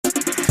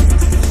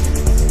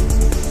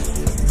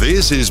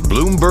This is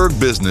Bloomberg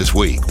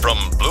Businessweek from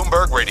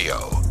Bloomberg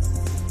Radio.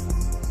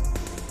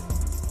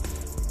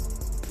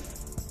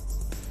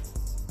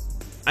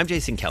 I'm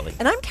Jason Kelly.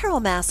 And I'm Carol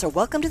Massar.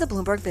 Welcome to the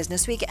Bloomberg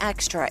Businessweek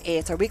Extra.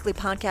 It's our weekly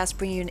podcast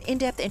bringing you an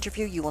in-depth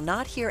interview you will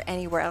not hear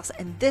anywhere else.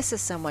 And this is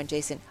someone,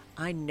 Jason,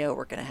 I know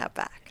we're going to have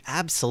back.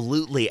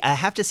 Absolutely. I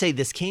have to say,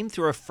 this came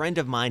through a friend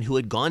of mine who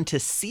had gone to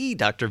see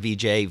Dr.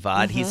 Vijay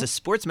Vad. He's a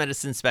sports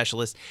medicine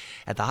specialist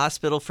at the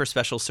Hospital for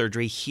Special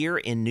Surgery here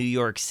in New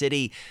York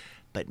City.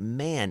 But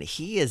man,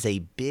 he is a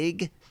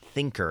big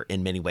thinker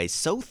in many ways,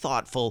 so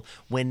thoughtful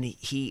when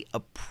he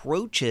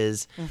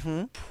approaches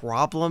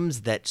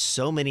problems that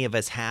so many of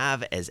us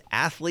have as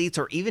athletes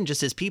or even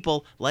just as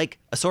people, like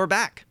a sore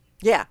back.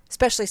 Yeah,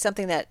 especially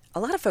something that a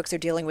lot of folks are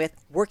dealing with,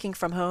 working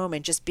from home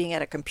and just being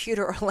at a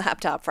computer or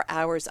laptop for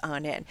hours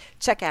on end.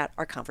 Check out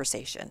our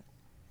conversation.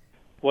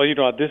 Well,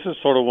 this is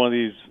sort of one of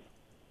these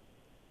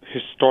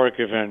historic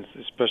events,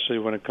 especially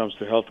when it comes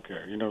to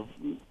healthcare.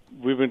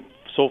 We've been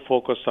so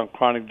focused on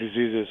chronic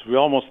diseases, we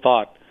almost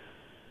thought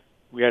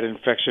we had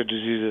infectious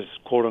diseases,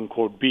 quote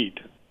unquote, beat.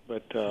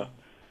 But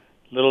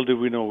little did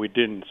we know we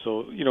didn't.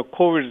 So,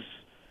 COVID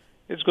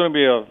it's going to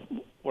be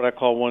what I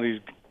call one of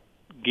these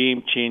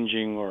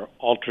game-changing or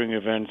altering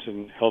events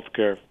in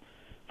healthcare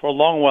for a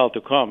long while to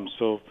come.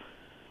 So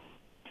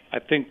I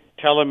think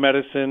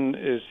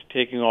telemedicine is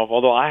taking off.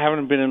 Although I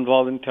haven't been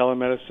involved in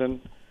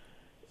telemedicine,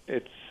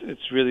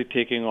 it's really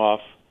taking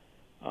off.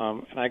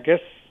 And I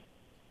guess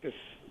it's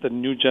the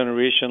new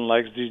generation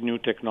likes these new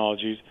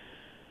technologies.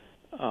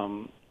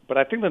 But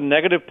I think the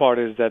negative part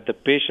is that the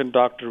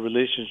patient-doctor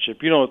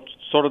relationship,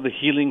 sort of the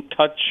healing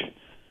touch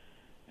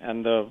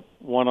and the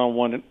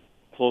one-on-one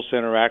close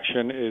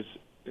interaction is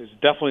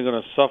definitely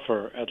going to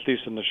suffer, at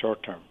least in the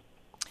short term.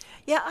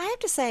 Yeah, I have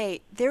to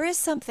say, there is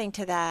something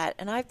to that.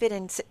 And I've been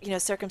in,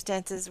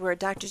 circumstances where a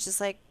doctor's just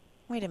like,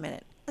 wait a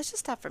minute, let's just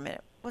stop for a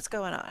minute. What's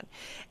going on?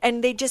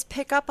 And they just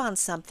pick up on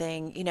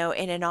something, in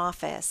an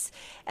office.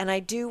 And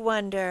I do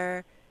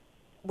wonder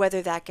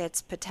whether that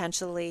gets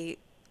potentially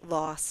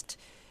lost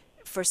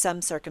for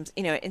some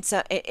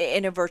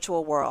in a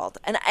virtual world.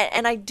 And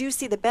I do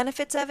see the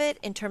benefits of it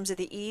in terms of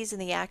the ease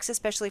and the access,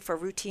 especially for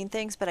routine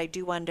things. But I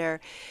do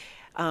wonder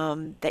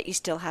that you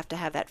still have to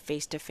have that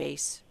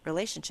face-to-face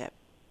relationship.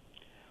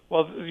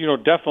 Well,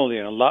 definitely.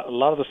 And a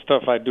lot of the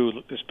stuff I do,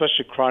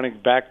 especially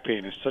chronic back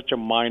pain, is such a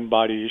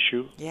mind-body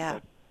issue. Yeah.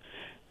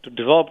 To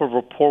develop a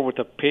rapport with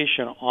a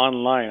patient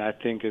online, I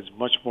think, is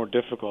much more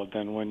difficult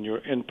than when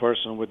you're in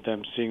person with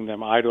them, seeing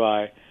them eye to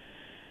eye.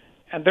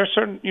 And there's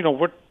certain,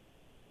 we're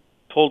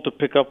told to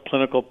pick up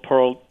clinical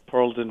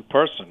pearls in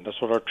person.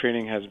 That's what our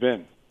training has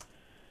been.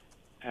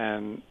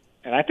 And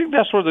I think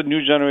that's where the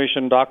new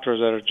generation doctors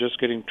that are just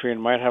getting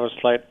trained might have a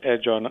slight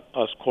edge on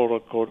us,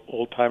 quote-unquote,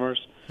 old-timers,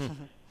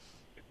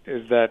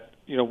 is that,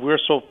 we're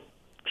so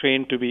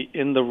trained to be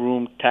in the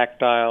room,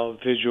 tactile,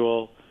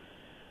 visual,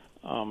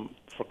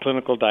 for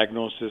clinical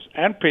diagnosis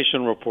and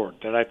patient report,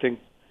 that I think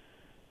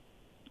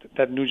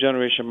that new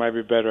generation might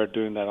be better at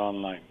doing that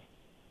online.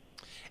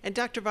 And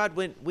Dr. Vad,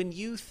 when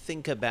you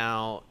think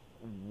about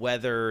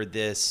whether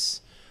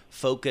this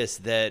focus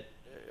that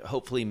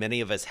hopefully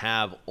many of us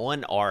have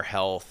on our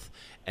health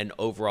and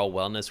overall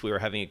wellness, we were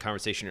having a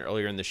conversation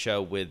earlier in the show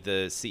with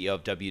the CEO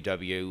of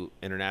WW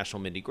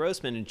International, Mindy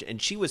Grossman,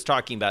 and she was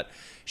talking about,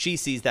 she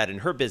sees that in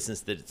her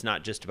business, that it's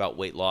not just about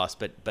weight loss,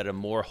 but a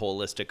more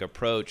holistic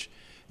approach.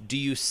 Do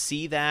you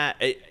see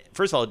that?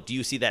 First of all, do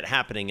you see that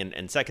happening?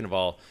 And second of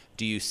all,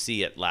 do you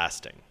see it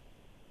lasting?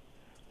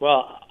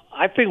 Well,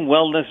 I think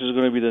wellness is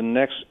going to be the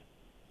next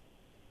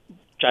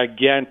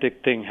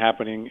gigantic thing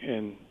happening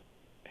in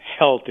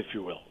health, if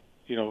you will.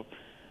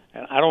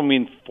 And I don't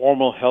mean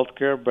formal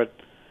healthcare, but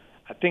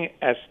I think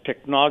as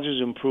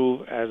technologies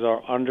improve, as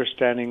our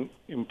understanding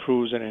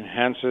improves and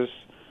enhances,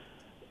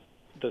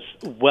 this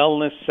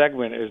wellness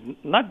segment is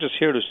not just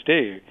here to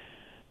stay,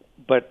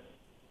 but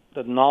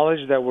the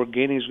knowledge that we're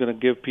gaining is going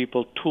to give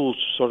people tools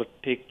to sort of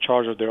take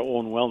charge of their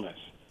own wellness.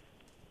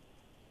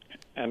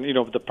 And,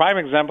 the prime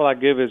example I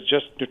give is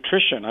just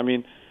nutrition. I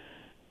mean,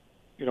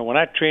 when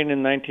I trained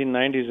in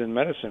 1990s in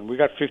medicine, we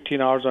got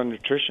 15 hours on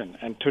nutrition.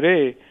 And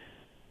today,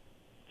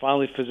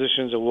 finally,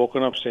 physicians have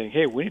woken up saying,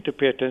 hey, we need to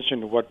pay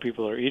attention to what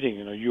people are eating.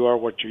 You are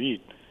what you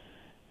eat.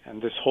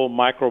 And this whole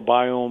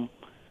microbiome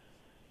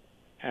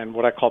and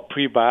what I call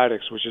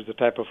prebiotics, which is the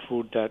type of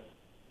food that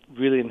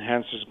really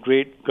enhances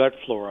great gut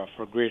flora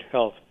for great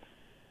health.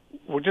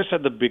 We're just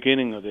at the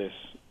beginning of this.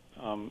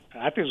 I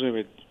think it's going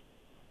to be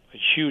a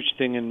huge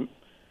thing in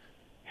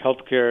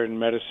healthcare and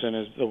medicine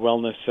is the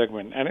wellness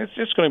segment, and it's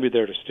just going to be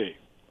there to stay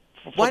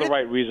for the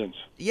right reasons.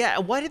 Yeah,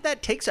 and why did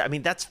that take so? I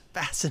mean, that's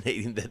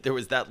fascinating that there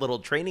was that little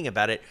training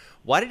about it.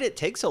 Why did it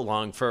take so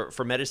long for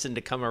medicine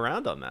to come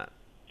around on that?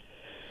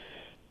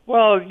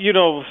 Well,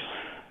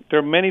 there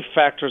are many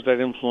factors that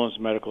influence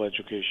medical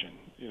education.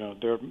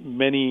 There are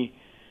many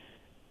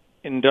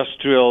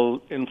industrial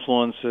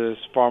influences,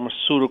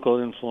 pharmaceutical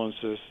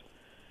influences.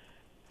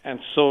 And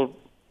so,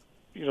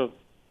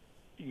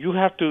 you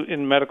have to,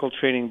 in medical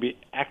training, be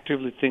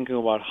actively thinking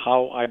about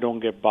how I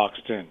don't get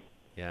boxed in.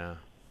 Yeah.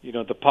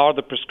 The power of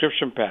the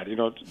prescription pad.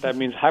 That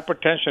means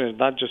hypertension is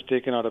not just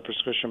taking out a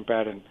prescription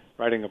pad and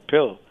writing a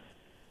pill.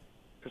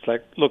 It's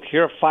like, look,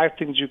 here are 5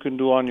 things you can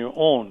do on your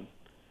own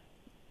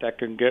that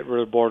can get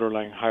rid of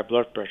borderline high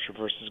blood pressure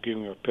versus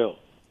giving you a pill.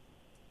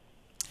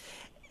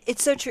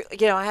 It's so true.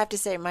 I have to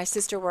say, my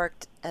sister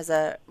worked as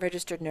a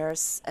registered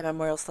nurse at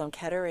Memorial Sloan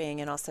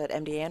Kettering and also at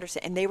MD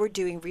Anderson, and they were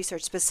doing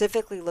research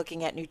specifically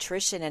looking at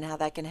nutrition and how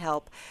that can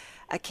help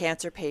a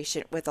cancer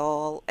patient with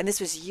and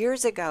this was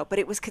years ago, but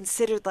it was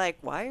considered like,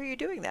 why are you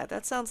doing that?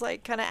 That sounds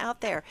like kind of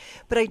out there.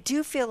 But I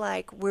do feel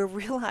like we're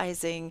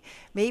realizing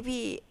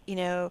maybe,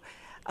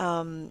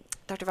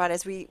 Dr. Vad,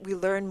 as we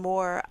learn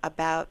more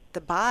about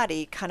the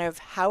body, kind of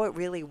how it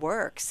really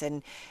works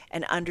and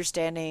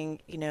understanding,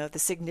 the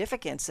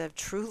significance of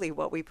truly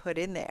what we put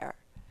in there.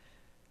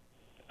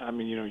 I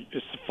mean,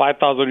 it's a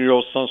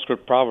 5,000-year-old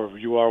Sanskrit proverb,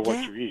 you are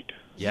what you eat.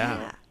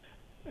 Yeah.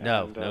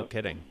 No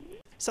kidding.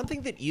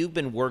 Something that you've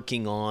been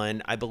working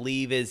on, I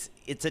believe,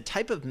 it's a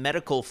type of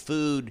medical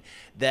food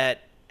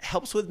that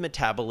helps with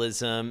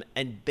metabolism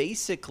and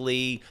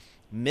basically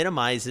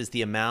minimizes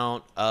the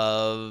amount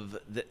of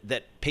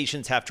that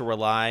patients have to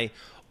rely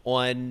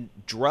on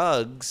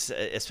drugs,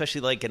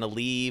 especially like an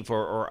Aleve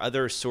or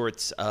other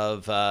sorts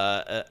of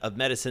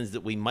medicines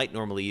that we might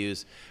normally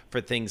use for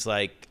things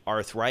like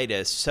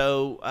arthritis.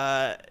 So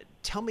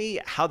tell me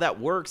how that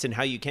works and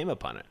how you came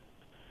upon it.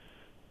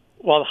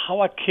 Well, how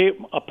I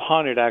came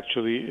upon it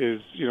actually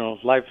is,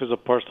 life is a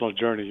personal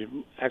journey.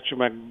 Actually,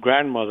 my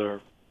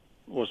grandmother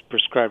was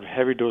prescribed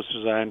heavy doses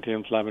of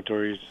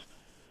anti-inflammatories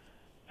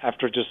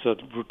after just a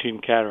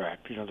routine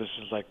cataract. This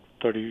is like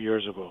 30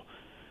 years ago.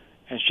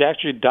 And she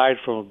actually died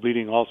from a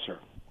bleeding ulcer.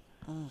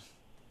 Mm.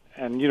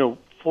 And,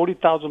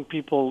 40,000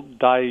 people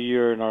die a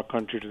year in our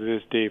country to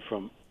this day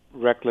from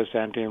reckless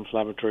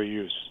anti-inflammatory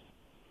use.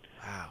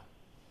 Wow.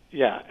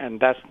 Yeah, and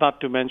that's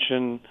not to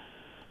mention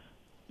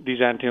these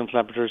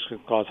anti-inflammatories can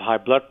cause high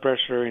blood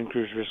pressure,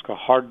 increased risk of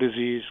heart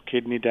disease,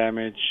 kidney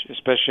damage,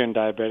 especially in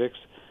diabetics.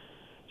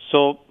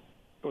 So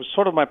it was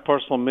sort of my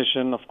personal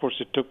mission. Of course,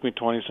 it took me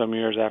 20-some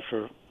years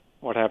after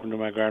what happened to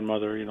my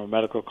grandmother,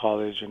 medical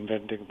college,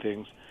 inventing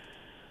things.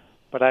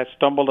 But I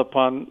stumbled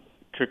upon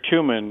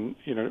curcumin,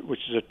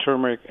 which is a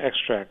turmeric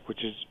extract,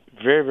 which is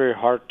very, very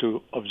hard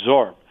to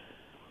absorb.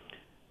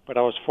 But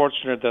I was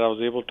fortunate that I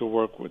was able to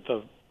work with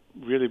a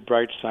really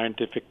bright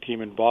scientific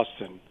team in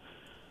Boston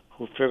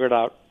who figured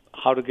out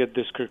how to get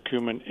this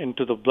curcumin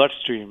into the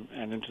bloodstream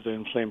and into the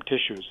inflamed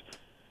tissues.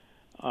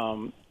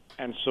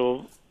 And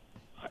so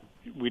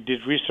we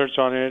did research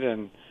on it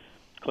and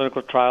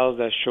clinical trials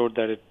that showed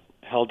that it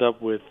held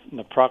up with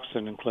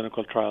naproxen in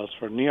clinical trials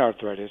for knee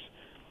arthritis.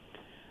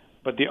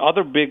 But the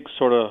other big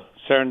sort of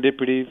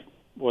serendipity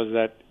was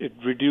that it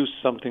reduced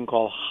something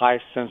called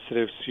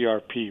high-sensitive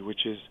CRP,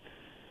 which is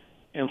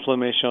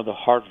inflammation of the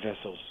heart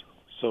vessels.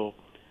 So,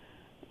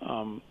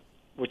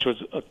 which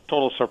was a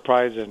total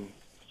surprise and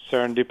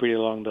serendipity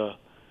along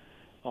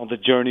the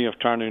journey of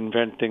trying to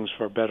invent things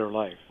for a better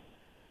life.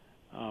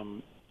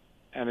 And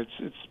it's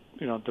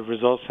the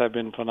results have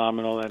been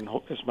phenomenal, and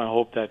it's my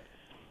hope that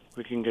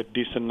we can get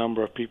decent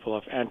number of people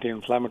of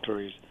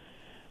anti-inflammatories,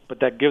 but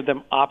that give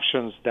them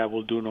options that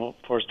will do no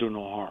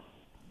harm.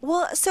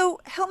 Well, so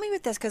help me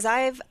with this, because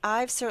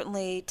I've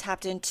certainly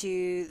tapped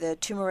into the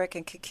turmeric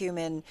and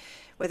curcumin,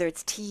 whether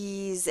it's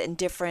teas and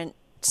different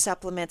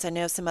supplements. I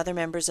know some other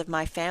members of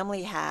my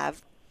family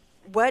have.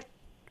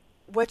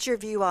 What's your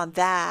view on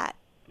that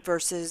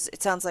versus,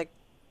 it sounds like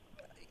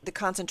the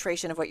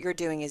concentration of what you're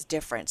doing is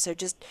different. So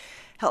just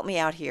help me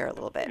out here a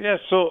little bit. Yeah,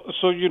 so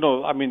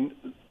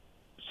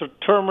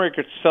turmeric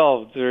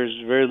itself, there's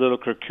very little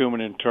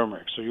curcumin in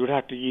turmeric. So you would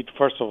have to eat,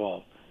 first of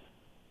all,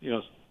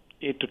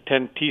 8 to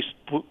 10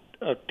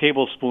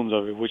 tablespoons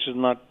of it, which is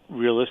not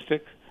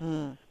realistic.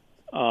 Mm.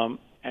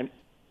 And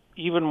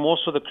even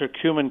most of the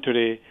curcumin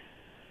today,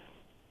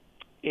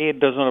 A, it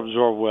doesn't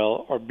absorb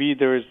well, or B,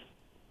 there is,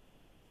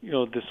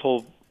 this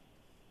whole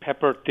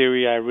pepper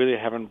theory I really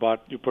haven't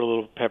bought. You put a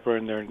little pepper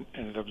in there and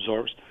it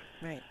absorbs.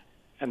 Right.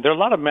 And there are a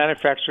lot of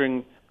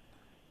manufacturing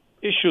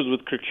issues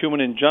with curcumin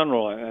in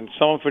general, and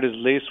some of it is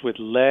laced with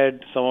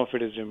lead, some of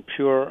it is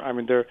impure. I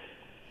mean,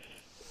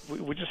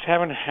 we just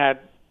haven't had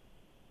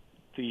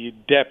the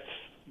depth.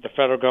 The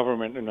federal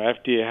government and the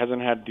FDA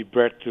hasn't had the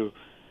breadth to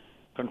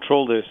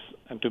control this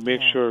and to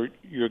make sure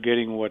you're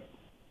getting what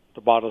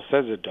the bottle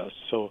says it does.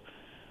 So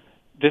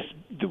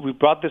we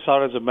brought this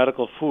out as a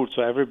medical food,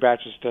 so every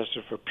batch is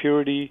tested for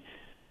purity,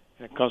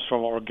 and it comes from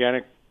an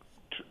organic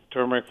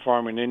turmeric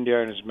farm in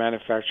India and is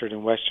manufactured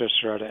in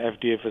Westchester at an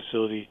FDA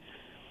facility.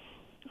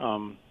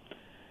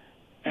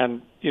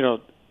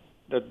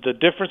 The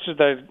difference is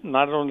that it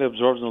not only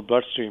absorbs in the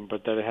bloodstream,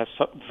 but that it has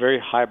very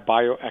high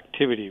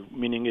bioactivity,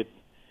 meaning it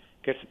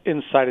gets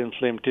inside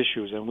inflamed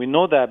tissues. And we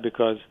know that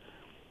because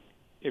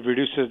it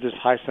reduces this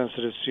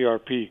high-sensitive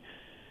CRP,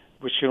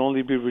 which can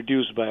only be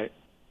reduced by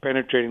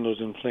penetrating those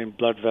inflamed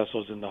blood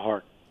vessels in the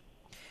heart.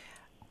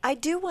 I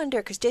do wonder,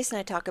 because Jason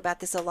and I talk about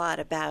this a lot,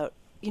 about,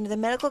 the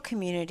medical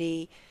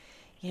community,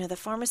 the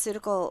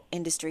pharmaceutical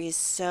industry is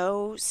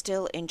so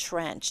still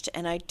entrenched.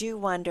 And I do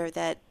wonder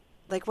that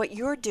like what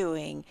you're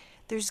doing,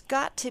 there's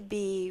got to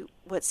be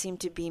what seem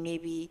to be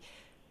maybe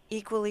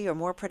equally or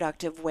more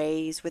productive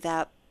ways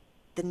without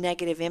the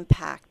negative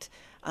impact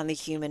on the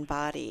human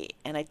body.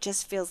 And it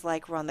just feels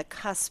like we're on the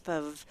cusp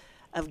of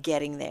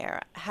getting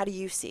there. How do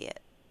you see it?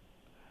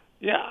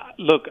 Yeah,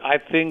 look, I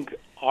think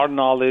our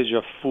knowledge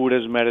of food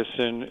as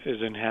medicine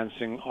is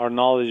enhancing. Our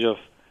knowledge of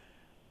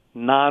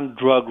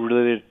non-drug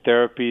related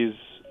therapies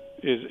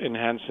is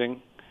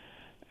enhancing.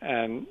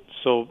 And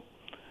so,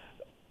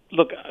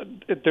 look,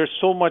 there's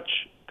so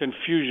much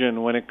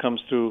confusion when it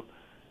comes to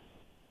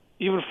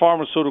even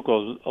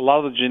pharmaceuticals. A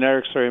lot of the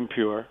generics are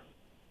impure.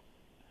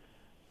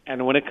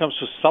 And when it comes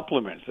to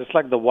supplements, it's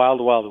like the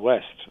wild, wild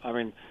west. I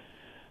mean,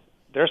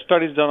 there are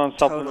studies done on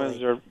supplements.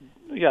 Totally.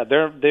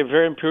 They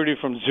vary in purity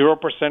from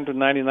 0% to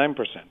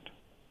 99%.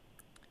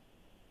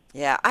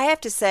 Yeah, I have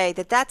to say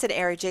that's an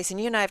area, Jason,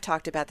 you and I have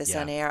talked about this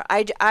on air.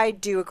 I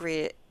do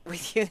agree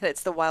with you that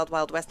it's the wild,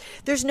 wild west.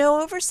 There's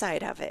no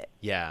oversight of it.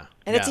 Yeah.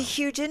 And it's a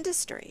huge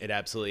industry. It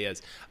absolutely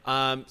is.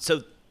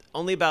 So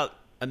only about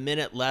a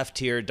minute left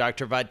here.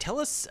 Dr. Vad, tell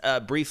us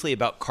briefly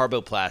about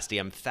carboplasty.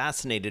 I'm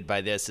fascinated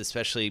by this,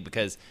 especially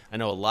because I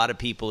know a lot of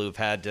people who've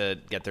had to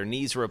get their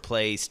knees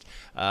replaced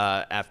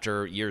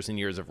after years and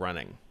years of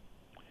running.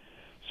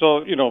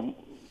 So,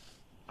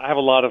 I have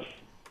a lot of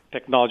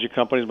technology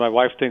companies. My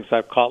wife thinks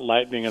I've caught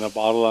lightning in a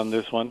bottle on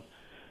this one,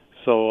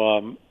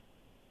 so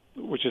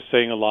which is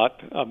saying a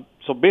lot.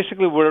 So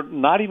basically, we're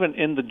not even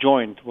in the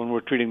joint when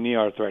we're treating knee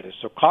arthritis.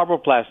 So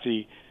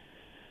carboplasty,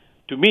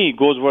 to me,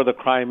 goes where the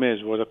crime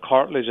is, where the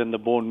cartilage and the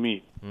bone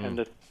meet. And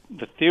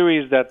the theory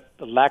is that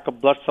the lack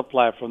of blood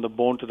supply from the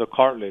bone to the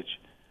cartilage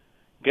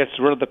gets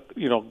rid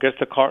of gets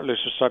the cartilage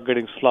to start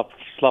getting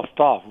sloughed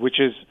off, which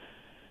is,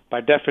 by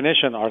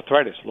definition,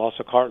 arthritis, loss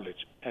of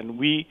cartilage. And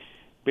we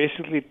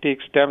basically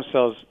take stem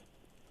cells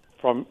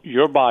from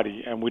your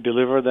body and we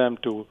deliver them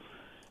to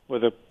where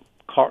the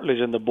cartilage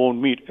and the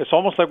bone meet. It's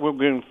almost like we're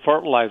giving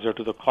fertilizer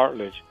to the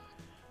cartilage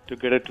to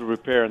get it to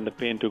repair and the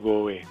pain to go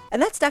away.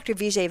 And that's Dr.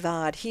 Vijay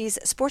Vad. He's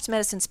a sports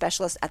medicine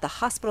specialist at the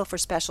Hospital for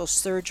Special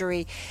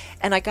Surgery.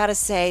 And I got to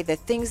say, the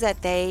things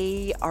that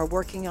they are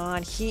working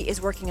on, he is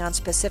working on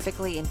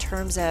specifically in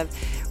terms of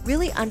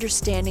really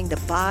understanding the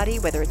body,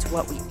 whether it's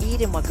what we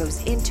eat and what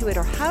goes into it,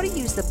 or how to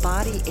use the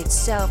body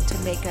itself to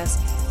make us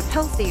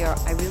healthier.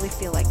 I really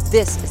feel like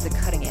this is the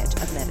cutting edge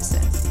of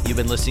medicine. You've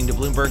been listening to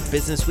Bloomberg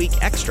Business Week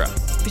Extra.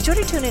 Be sure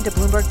to tune into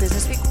Bloomberg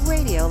Business Week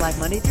Radio, live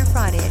Monday through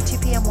Friday at 2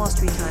 p.m. Wall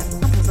Street time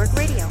on Bloomberg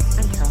Radio.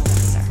 I'm Carol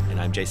Massar. And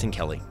I'm Jason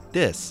Kelly.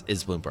 This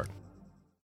is Bloomberg.